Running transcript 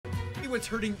what's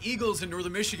hurting eagles in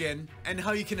northern Michigan and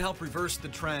how you can help reverse the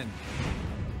trend.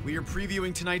 We are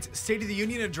previewing tonight's State of the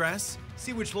Union address.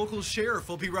 See which local sheriff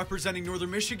will be representing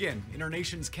northern Michigan in our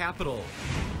nation's capital.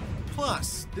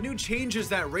 Plus, the new changes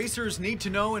that racers need to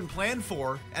know and plan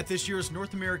for at this year's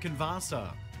North American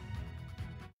VASA.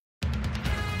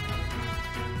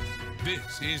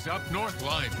 This is Up North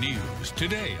Live News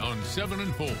today on 7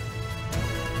 and 4.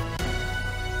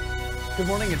 Good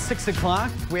morning. It's 6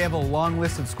 o'clock. We have a long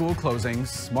list of school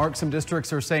closings. Mark, some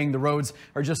districts are saying the roads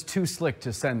are just too slick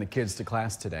to send the kids to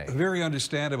class today. Very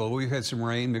understandable. We've had some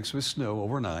rain mixed with snow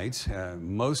overnight.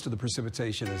 Most of the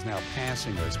precipitation is now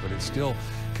passing us, but it's still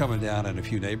coming down in a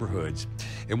few neighborhoods.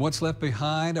 And what's left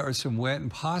behind are some wet and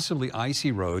possibly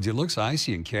icy roads. It looks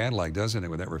icy in Cadillac, doesn't it,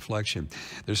 with that reflection?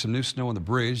 There's some new snow on the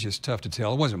bridge. It's tough to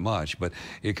tell. It wasn't much, but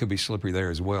it could be slippery there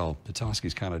as well.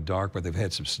 Petoskey's kind of dark, but they've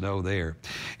had some snow there.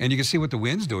 And you can see what the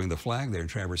wind's doing, the flag there in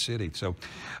Traverse City. So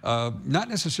not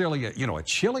necessarily a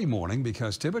chilly morning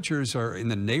because temperatures are in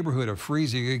the neighborhood of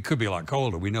freezing. It could be a lot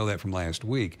colder. We know that from last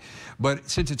week. But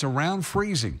since it's around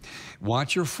freezing,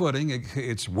 watch your footing.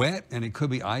 It's wet and it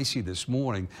could be icy this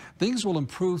morning. Things will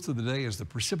improve through the day as the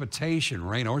precipitation,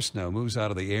 rain or snow, moves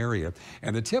out of the area.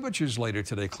 And the temperatures later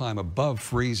today climb above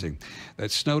freezing.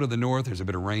 That snow to the north, there's a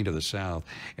bit of rain to the south.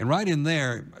 And right in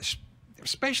there,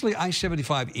 especially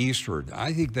I-75 eastward.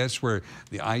 I think that's where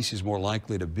the ice is more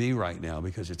likely to be right now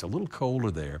because it's a little colder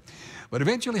there. But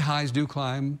eventually highs do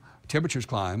climb, temperatures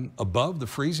climb above the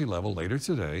freezing level later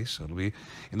today, so it'll be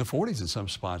in the 40s in some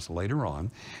spots later on.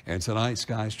 And tonight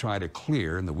skies try to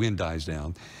clear and the wind dies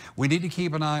down. We need to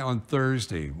keep an eye on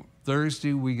Thursday.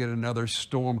 Thursday we get another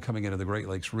storm coming into the Great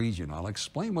Lakes region. I'll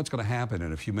explain what's going to happen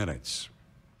in a few minutes.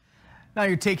 Now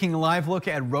you're taking a live look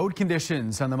at road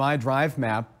conditions on the MyDrive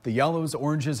map. The yellows,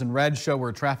 oranges, and reds show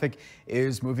where traffic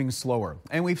is moving slower.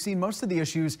 And we've seen most of the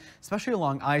issues, especially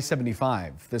along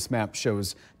I-75. This map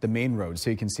shows the main road so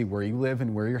you can see where you live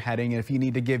and where you're heading. And if you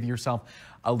need to give yourself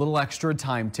a little extra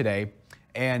time today.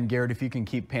 And Garrett, if you can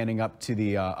keep panning up to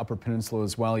the Upper Peninsula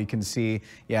as well, you can see,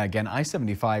 yeah, again,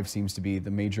 I-75 seems to be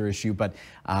the major issue, but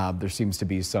there seems to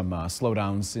be some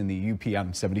slowdowns in the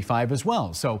UP 75 as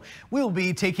well. So we'll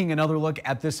be taking another look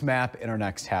at this map in our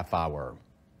next half hour.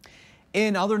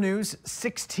 In other news,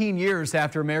 16 years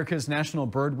after America's national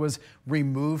bird was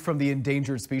removed from the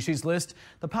endangered species list,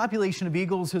 the population of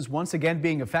eagles is once again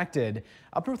being affected.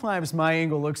 Up North Live's My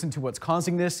Angle looks into what's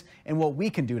causing this and what we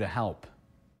can do to help.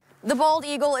 The bald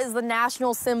eagle is the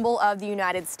national symbol of the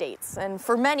United States, and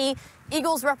for many,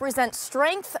 eagles represent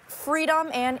strength, freedom,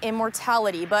 and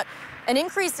immortality. But an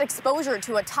increased exposure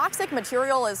to a toxic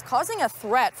material is causing a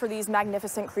threat for these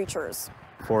magnificent creatures.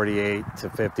 48 to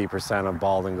 50% of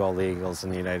bald and gold eagles in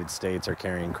the United States are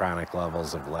carrying chronic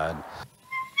levels of lead.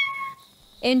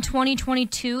 In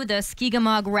 2022, the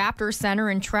Skigamog Raptor Center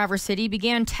in Traverse City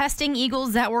began testing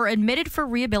eagles that were admitted for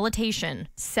rehabilitation.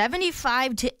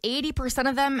 75 to 80%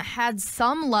 of them had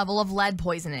some level of lead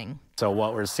poisoning. So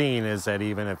what we're seeing is that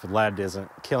even if lead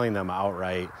isn't killing them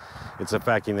outright, it's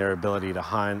affecting their ability to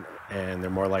hunt, and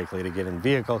they're more likely to get in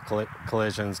vehicle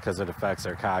collisions because it affects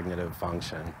their cognitive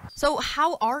function. So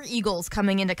how are eagles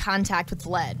coming into contact with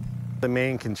lead? The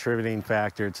main contributing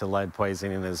factor to lead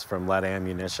poisoning is from lead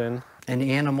ammunition. An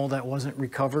animal that wasn't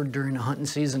recovered during the hunting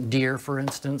season, deer for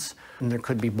instance, and there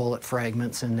could be bullet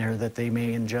fragments in there that they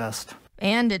may ingest.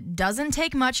 And it doesn't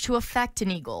take much to affect an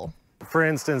eagle. For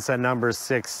instance, a number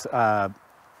 6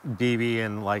 BB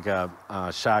in like a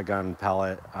shotgun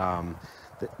pellet,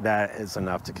 that is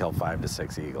enough to kill 5 to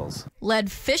 6 eagles.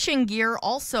 Lead fishing gear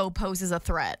also poses a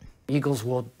threat. Eagles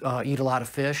will eat a lot of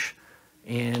fish,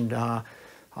 and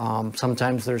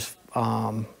sometimes there's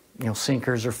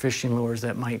sinkers or fishing lures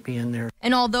that might be in there.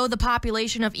 And although the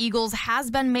population of eagles has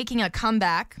been making a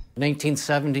comeback,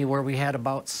 1970, where we had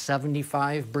about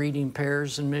 75 breeding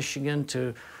pairs in Michigan,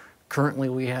 to currently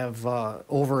we have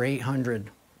over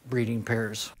 800 breeding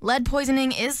pairs. Lead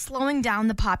poisoning is slowing down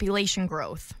the population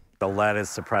growth. The lead is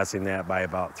suppressing that by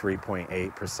about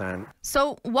 3.8%.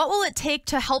 So what will it take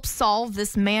to help solve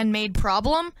this man-made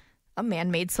problem? A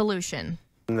man-made solution.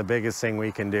 And the biggest thing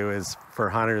we can do is for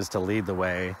hunters to lead the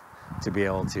way, to be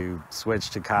able to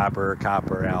switch to copper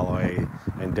alloy,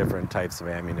 and different types of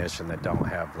ammunition that don't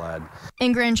have lead.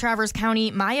 In Grand Traverse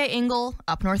County, Maya Engel,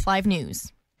 Up North Live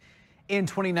News. In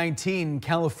 2019,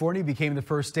 California became the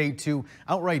first state to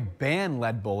outright ban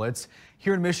lead bullets.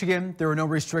 Here in Michigan, there are no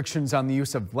restrictions on the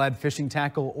use of lead fishing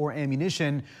tackle or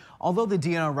ammunition, although the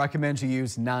DNR recommends you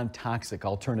use non-toxic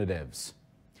alternatives.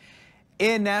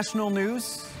 In national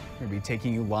news, we're going to be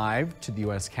taking you live to the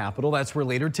U.S. Capitol. That's where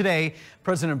later today,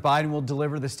 President Biden will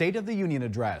deliver the State of the Union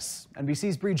address.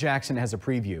 NBC's Bree Jackson has a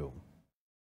preview.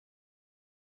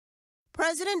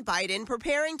 President Biden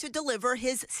preparing to deliver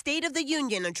his State of the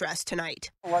Union address tonight.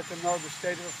 Let them know the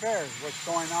state of affairs, what's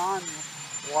going on,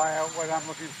 what I'm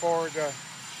looking forward to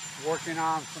working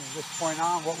on from this point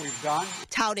on, what we've done.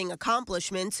 Touting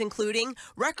accomplishments including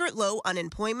record low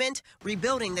unemployment,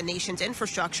 rebuilding the nation's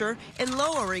infrastructure, and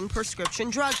lowering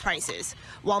prescription drug prices,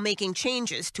 while making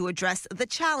changes to address the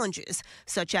challenges,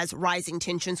 such as rising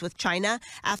tensions with China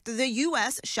after the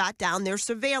U.S. shot down their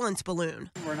surveillance balloon.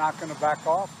 We're not going to back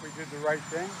off. We did the right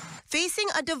thing. Facing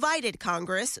a divided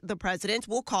Congress, the president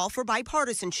will call for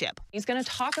bipartisanship. He's going to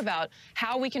talk about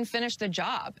how we can finish the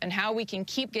job and how we can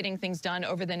keep getting things done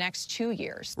over the next 2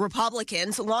 years.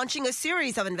 Republicans launching a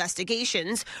series of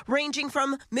investigations ranging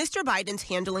from Mr. Biden's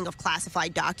handling of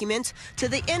classified documents to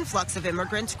the influx of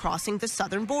immigrants crossing the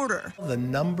southern border. The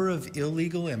number of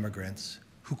illegal immigrants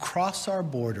who cross our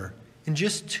border in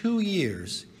just 2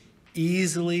 years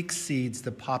easily exceeds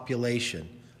the population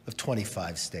of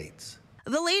 25 states.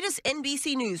 The latest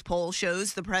NBC News poll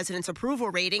shows the president's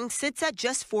approval rating sits at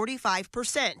just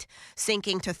 45%,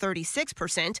 sinking to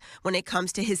 36% when it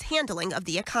comes to his handling of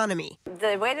the economy.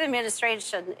 The way the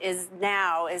administration is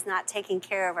now is not taking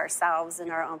care of ourselves and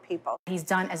our own people. He's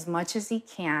done as much as he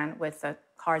can with the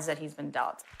cards that he's been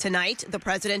dealt. Tonight, the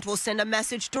president will send a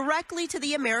message directly to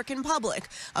the American public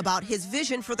about his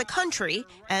vision for the country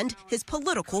and his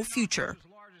political future.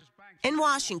 In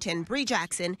Washington, Bree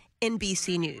Jackson,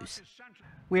 NBC News.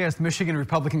 We asked Michigan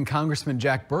Republican Congressman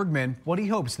Jack Bergman what he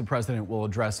hopes the president will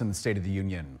address in the State of the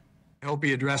Union. I hope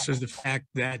he addresses the fact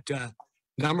that,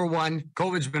 number one,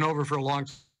 COVID's been over for a long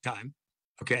time,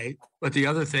 okay? But the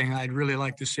other thing, I'd really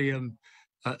like to see him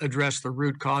address the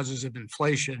root causes of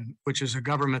inflation, which is a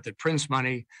government that prints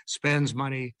money, spends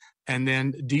money, and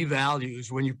then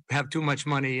devalues. When you have too much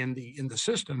money in the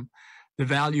system, the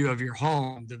value of your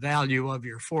home, the value of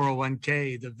your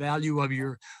 401k, the value of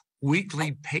your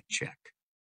weekly paycheck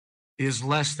is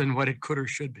less than what it could or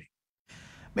should be.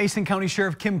 Mason County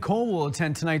Sheriff Kim Cole will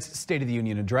attend tonight's State of the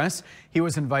Union address. He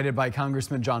was invited by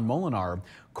Congressman John Molinar.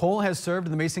 Cole has served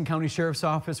in the Mason County Sheriff's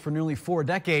Office for nearly 4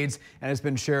 decades and has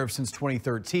been sheriff since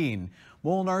 2013.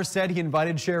 Molinar said he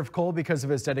invited Sheriff Cole because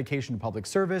of his dedication to public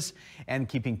service and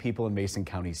keeping people in Mason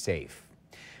County safe.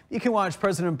 You can watch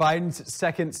President Biden's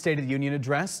second State of the Union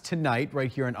address tonight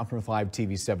right here on Up North Live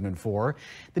TV 7 and 4.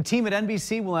 The team at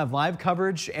NBC will have live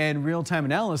coverage and real-time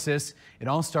analysis. It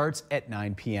all starts at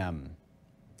 9 p.m.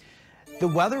 The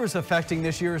weather is affecting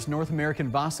this year's North American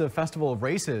Vasa Festival of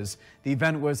Races. The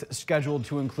event was scheduled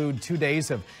to include 2 days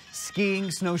of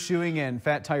skiing, snowshoeing, and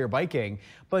fat tire biking.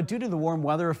 But due to the warm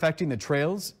weather affecting the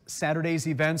trails, Saturday's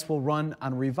events will run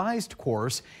on a revised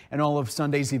course, and all of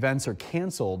Sunday's events are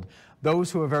canceled.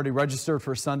 Those who have already registered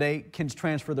for Sunday can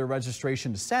transfer their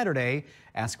registration to Saturday,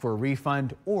 ask for a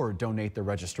refund, or donate their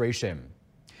registration.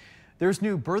 There's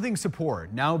new birthing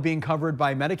support now being covered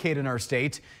by Medicaid in our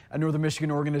state. A Northern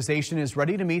Michigan organization is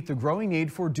ready to meet the growing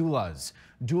need for doulas.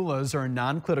 Doulas are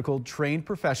non-clinical trained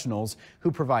professionals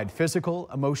who provide physical,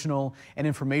 emotional, and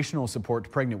informational support to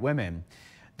pregnant women.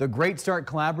 The Great Start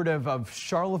Collaborative of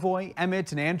Charlevoix,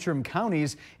 Emmett, and Antrim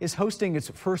counties is hosting its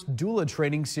first doula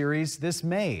training series this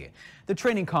May. The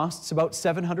training costs about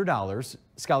 $700.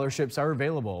 Scholarships are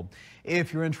available.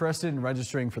 If you're interested in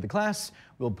registering for the class,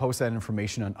 we'll post that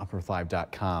information on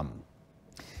upearthlive.com.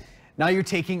 Now you're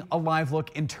taking a live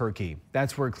look in Turkey.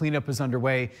 That's where cleanup is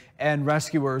underway and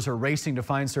rescuers are racing to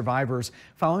find survivors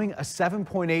following a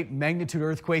 7.8 magnitude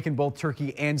earthquake in both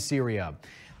Turkey and Syria.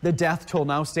 The death toll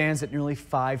now stands at nearly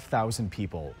 5,000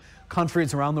 people.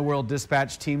 Countries around the world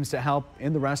dispatch teams to help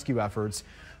in the rescue efforts.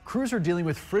 Crews are dealing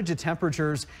with frigid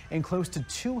temperatures and close to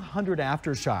 200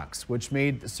 aftershocks, which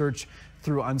made the search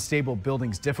through unstable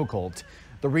buildings difficult.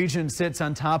 The region sits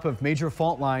on top of major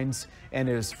fault lines and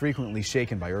is frequently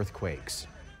shaken by earthquakes.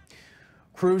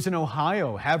 Crews in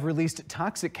Ohio have released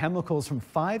toxic chemicals from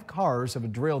 5 cars of a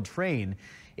derailed train.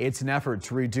 It's an effort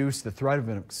to reduce the threat of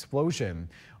an explosion.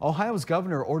 Ohio's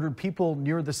governor ordered people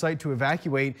near the site to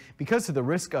evacuate because of the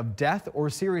risk of death or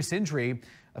serious injury.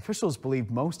 Officials believe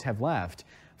most have left.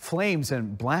 Flames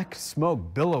and black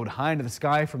smoke billowed high into the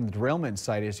sky from the derailment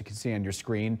site, as you can see on your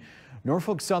screen.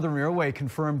 Norfolk Southern Railway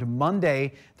confirmed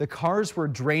Monday the cars were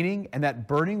draining and that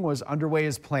burning was underway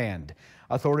as planned.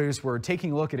 Authorities were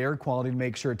taking a look at air quality to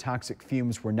make sure toxic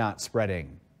fumes were not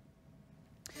spreading.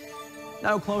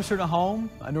 Now closer to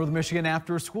home, a Northern Michigan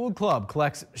after-school club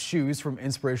collects shoes from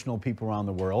inspirational people around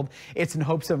the world. It's in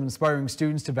hopes of inspiring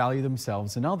students to value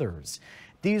themselves and others.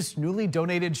 These newly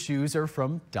donated shoes are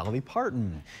from Dolly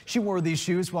Parton. She wore these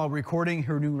shoes while recording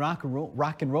her new rock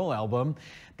and roll album.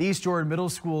 The East Jordan Middle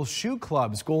School Shoe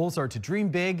Club's goals are to dream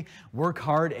big, work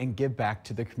hard, and give back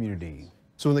to the community.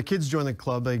 So when the kids joined the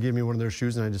club, they gave me one of their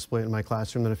shoes and I display it in my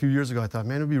classroom. Then a few years ago, I thought,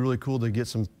 man, it would be really cool to get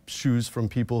some shoes from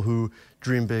people who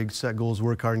dream big, set goals,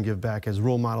 work hard, and give back as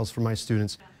role models for my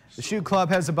students. The Shoe Club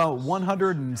has about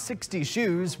 160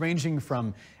 shoes ranging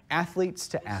from athletes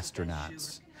to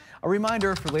astronauts. A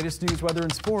reminder, for latest news, weather,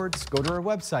 and sports, go to our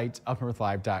website,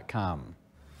 upnorthlive.com.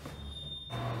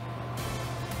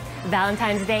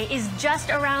 Valentine's Day is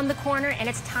just around the corner, and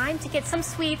it's time to get some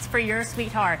sweets for your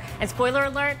sweetheart. And spoiler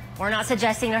alert, we're not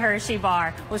suggesting a Hershey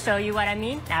bar. We'll show you what I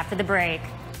mean after the break.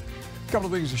 A couple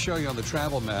of things to show you on the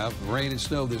travel map. Rain and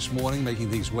snow this morning,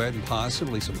 making things wet and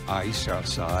possibly some ice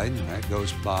outside. And that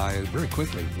goes by very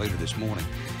quickly later this morning.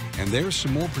 And there's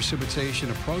some more precipitation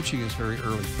approaching us very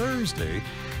early Thursday.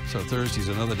 So Thursday's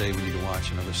another day we need to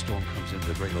watch. Another storm comes into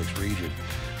the Great Lakes region.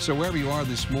 So wherever you are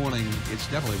this morning, it's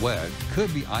definitely wet.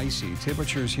 Could be icy.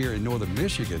 Temperatures here in northern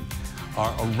Michigan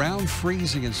are around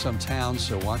freezing in some towns,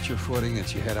 so watch your footing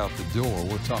as you head out the door.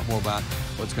 We'll talk more about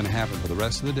what's going to happen for the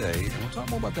rest of the day, and we'll talk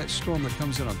more about that storm that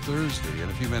comes in on Thursday in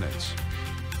a few minutes.